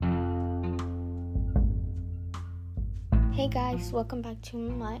Hey guys, welcome back to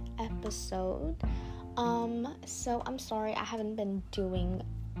my episode. So I'm sorry I haven't been doing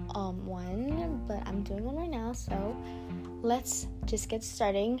one, but I'm doing one right now. So let's just get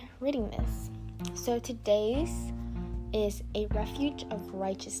started reading this. So today's is a refuge of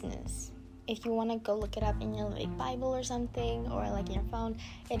righteousness. If you want to go look it up in your Bible or something, or in your phone,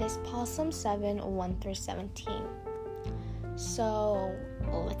 it is Psalm 7, 1-17. So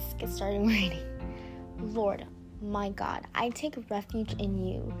let's get started reading. Lord, my God, I take refuge in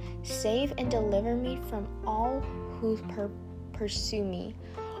you. Save and deliver me from all who pursue me,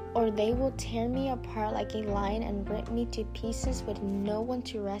 or they will tear me apart like a lion and rip me to pieces with no one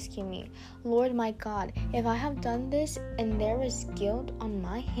to rescue me. Lord, my God, if I have done this and there is guilt on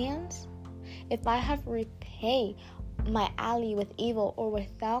my hands, if I have repaid my ally with evil, or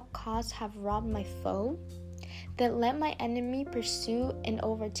without cause have robbed my foe, then let my enemy pursue and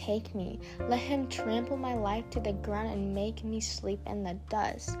overtake me. Let him trample my life to the ground and make me sleep in the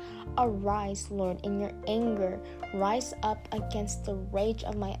dust. Arise, Lord, in your anger. Rise up against the rage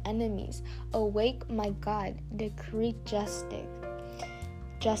of my enemies. Awake, my God, decree justice.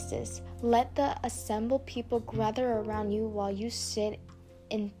 Let the assembled people gather around you while you sit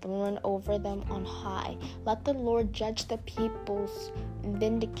enthroned over them on high. Let the Lord judge the peoples,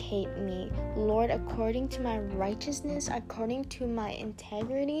 vindicate me, Lord, according to my righteousness, according to my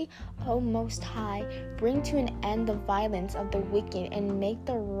integrity, O Most High. Bring to an end the violence of the wicked and make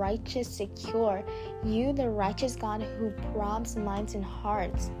the righteous secure. You, the righteous God, who probes minds and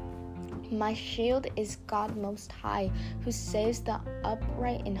hearts. My shield is God Most High, who saves the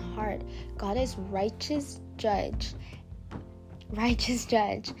upright in heart. God is righteous judge,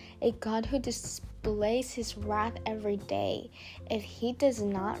 a God who displays his wrath every day. If he does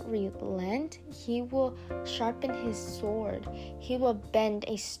not relent, he will sharpen his sword. He will bend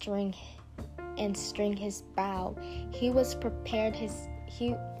a string and string his bow. He has prepared his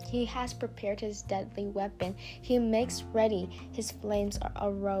deadly weapon. He makes ready his flames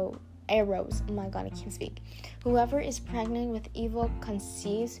arrows. Oh my God, I can't speak. Whoever is pregnant with evil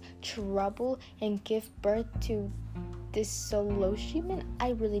conceives trouble and gives birth to dissolution. I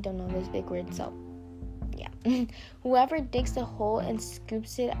really don't know this big word, so yeah. Whoever digs a hole and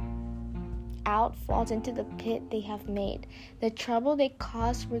scoops it out falls into the pit they have made. The trouble they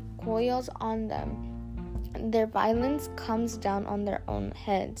cause recoils on them. Their violence comes down on their own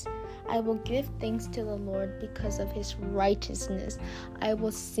heads. I will give thanks to the Lord because of his righteousness. I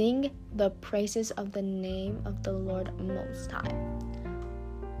will sing the praises of the name of the Lord Most High.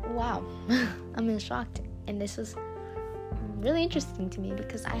 Wow, I'm in shock, and this was really interesting to me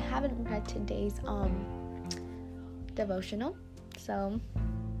because I haven't read today's devotional, so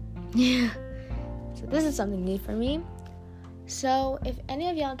yeah, so this is something new for me. So if any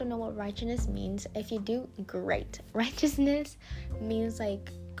of y'all don't know what righteousness means, if you do, great. Righteousness means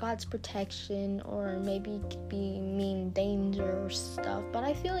God's protection, or maybe it could mean danger or stuff, but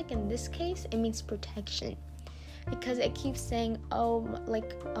I feel in this case it means protection, because it keeps saying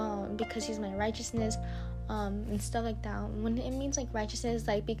because he's my righteousness, and stuff like that. When it means righteousness,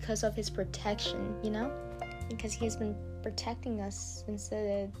 because of his protection, because he has been protecting us since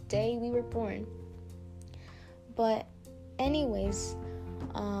the day we were born. But anyways,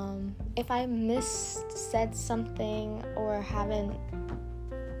 if I said something or haven't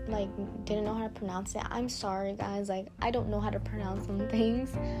didn't know how to pronounce it, I'm sorry guys. I don't know how to pronounce some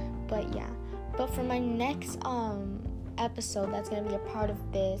things, but yeah. But for my next episode that's gonna be a part of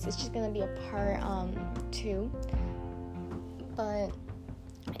this, it's just gonna be a part 2, but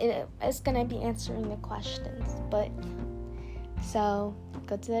it's gonna be answering the questions. But so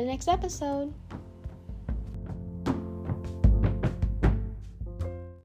go to the next episode.